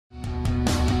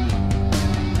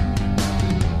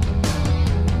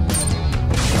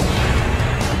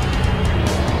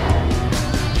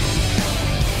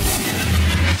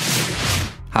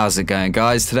How's it going,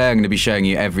 guys? Today I'm going to be showing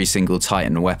you every single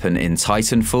Titan weapon in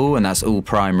Titanfall, and that's all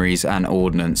primaries and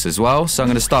ordnance as well. So I'm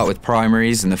going to start with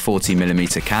primaries and the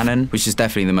 40mm cannon, which is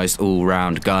definitely the most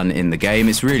all-round gun in the game.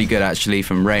 It's really good actually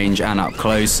from range and up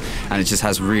close, and it just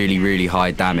has really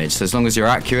high damage. So as long as you're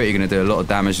accurate, you're going to do a lot of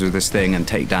damage with this thing and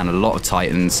take down a lot of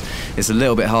Titans. It's a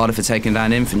little bit harder for taking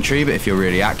down infantry, but if you're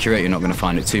really accurate, you're not going to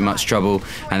find it too much trouble,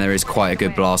 and there is quite a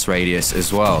good blast radius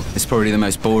as well. It's probably the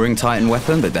most boring Titan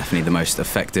weapon, but definitely the most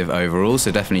effective overall,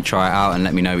 so definitely try it out and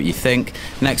let me know what you think.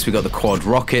 Next, we got the quad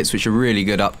rockets, which are really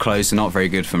good up close and not very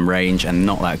good from range, and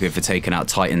not that good for taking out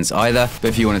Titans either. But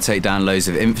if you want to take down loads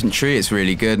of infantry, it's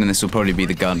really good, and this will probably be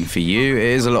the gun for you. It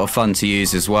is a lot of fun to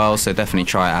use as well, so definitely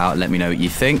try it out and let me know what you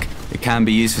think. It can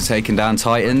be used for taking down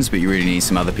Titans, but you really need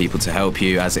some other people to help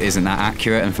you, as it isn't that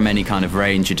accurate, and from any kind of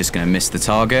range, you're just going to miss the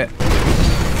target.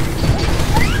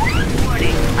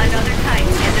 Warning, another Titan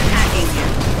is attacking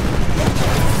you.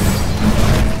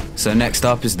 So next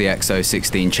up is the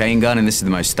XO16 chain gun, and this is the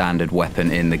most standard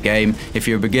weapon in the game. If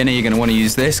you're a beginner, you're going to want to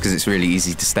use this because it's really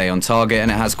easy to stay on target,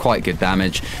 and it has quite good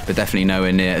damage, but definitely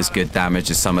nowhere near as good damage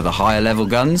as some of the higher level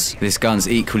guns. This gun's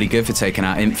equally good for taking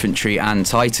out infantry and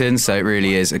Titans, so it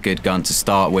really is a good gun to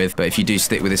start with. But if you do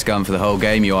stick with this gun for the whole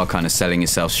game, you are kind of selling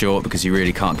yourself short because you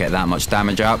really can't get that much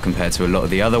damage out compared to a lot of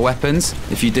the other weapons.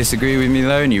 If you disagree with me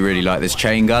though and you really like this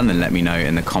chain gun, then let me know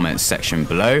in the comments section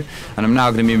below. And I'm now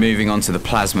going to be moving on to the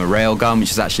plasma railgun,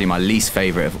 which is actually my least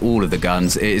favorite of all of the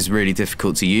guns. It is really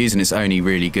difficult to use and it's only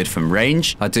really good from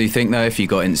range. I do think though if you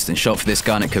got instant shot for this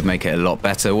gun, it could make it a lot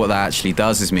better. What that actually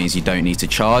does is means you don't need to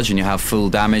charge and you have full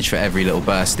damage for every little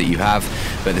burst that you have,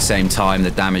 but at the same time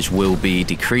the damage will be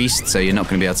decreased, so you're not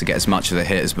going to be able to get as much of a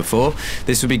hit as before.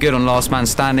 This would be good on last man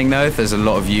standing though. If there's a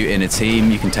lot of you in a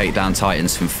team, you can take down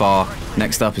Titans from far.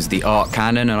 Next up is the arc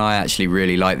cannon, and I actually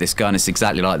really like this gun. It's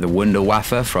exactly like the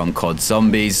Wunderwaffe from COD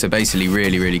Zombies, so basically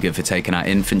really good for taking out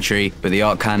infantry. But the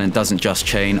arc cannon doesn't just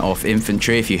chain off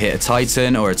infantry. If you hit a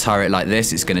Titan or a turret like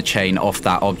this, it's going to chain off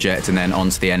that object and then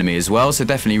onto the enemy as well, so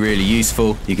definitely really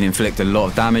useful. You can inflict a lot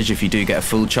of damage if you do get a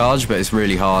full charge, but it's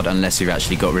really hard unless you've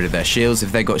actually got rid of their shields.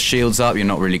 If they've got shields up, you're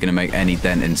not really going to make any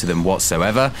dent into them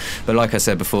whatsoever. But like I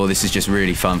said before, this is just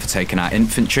really fun for taking out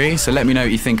infantry, so let me know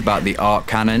what you think about the arc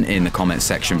cannon in the comments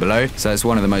section below. So it's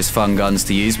one of the most fun guns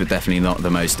to use, but definitely not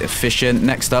the most efficient.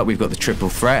 Next up, we've got the triple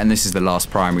threat, and this is the last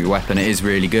primary weapon. It is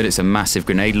really good. It's a massive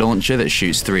grenade launcher that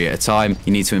shoots 3 at a time.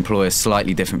 You need to employ a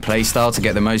slightly different playstyle to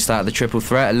get the most out of the triple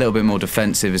threat. A little bit more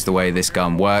defensive is the way this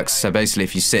gun works. So basically,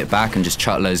 if you sit back and just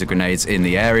chuck loads of grenades in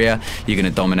the area, you're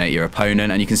going to dominate your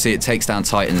opponent, and you can see it takes down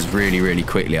Titans really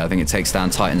quickly. I think it takes down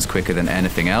Titans quicker than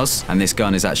anything else, and this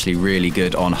gun is actually really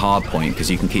good on hardpoint because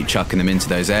you can keep chucking them into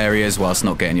those areas whilst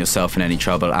not getting yourself in any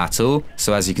trouble at all.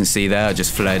 So as you can see there, I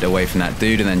just fled away from that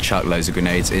dude and then chucked loads of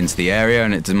grenades into the area,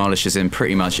 and it demolishes him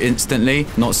pretty much instantly.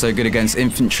 Not so good against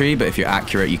infantry, but if you're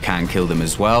accurate, you can kill them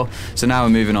as well. So now we're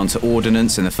moving on to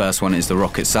ordnance, and the first one is the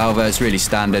rocket salvo. It's really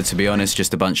standard, to be honest,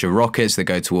 just a bunch of rockets that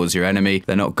go towards your enemy.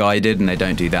 They're not guided and they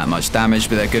don't do that much damage,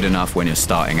 but they're good enough when you're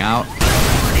starting out.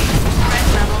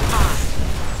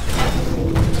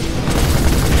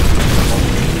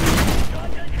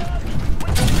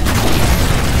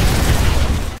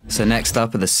 So next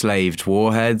up are the slaved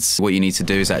warheads. What you need to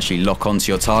do is actually lock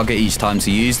onto your target each time to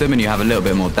use them, and you have a little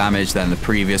bit more damage than the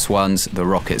previous ones, the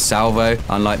rocket salvo.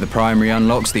 Unlike the primary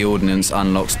unlocks, the ordnance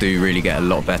unlocks do really get a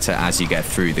lot better as you get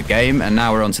through the game. And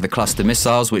now we're on to the cluster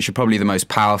missiles, which are probably the most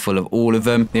powerful of all of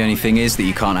them. The only thing is that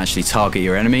you can't actually target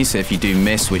your enemy, so if you do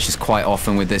miss, which is quite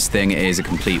often with this thing, it is a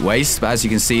complete waste. But as you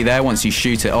can see there, once you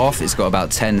shoot it off, it's got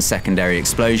about 10 secondary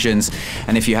explosions,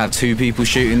 and if you have 2 people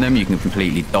shooting them, you can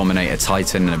completely dominate a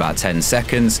Titan in about 10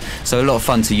 seconds. So a lot of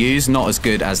fun to use, not as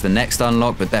good as the next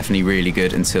unlock, but definitely really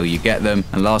good until you get them.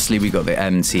 And lastly, we got the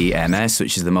MTMS,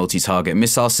 which is the multi-target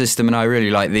missile system, and I really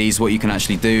like these. What you can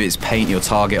actually do is paint your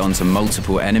target onto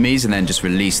multiple enemies and then just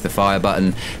release the fire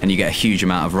button, and you get a huge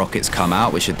amount of rockets come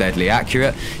out, which are deadly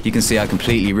accurate. You can see I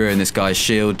completely ruined this guy's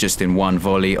shield just in one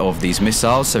volley of these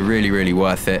missiles, so really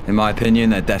worth it. In my opinion,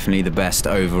 they're definitely the best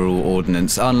overall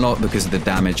ordnance unlock because of the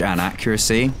damage and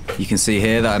accuracy. You can see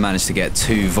here that I managed to get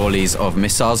 2 volleys of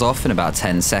missiles off in about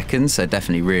 10 seconds, so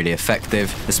definitely really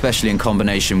effective, especially in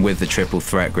combination with the triple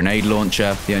threat grenade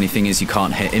launcher. The only thing is you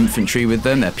can't hit infantry with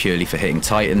them, they're purely for hitting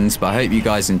Titans. But I hope you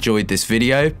guys enjoyed this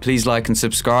video. Please like and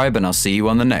subscribe, and I'll see you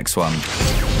on the next one.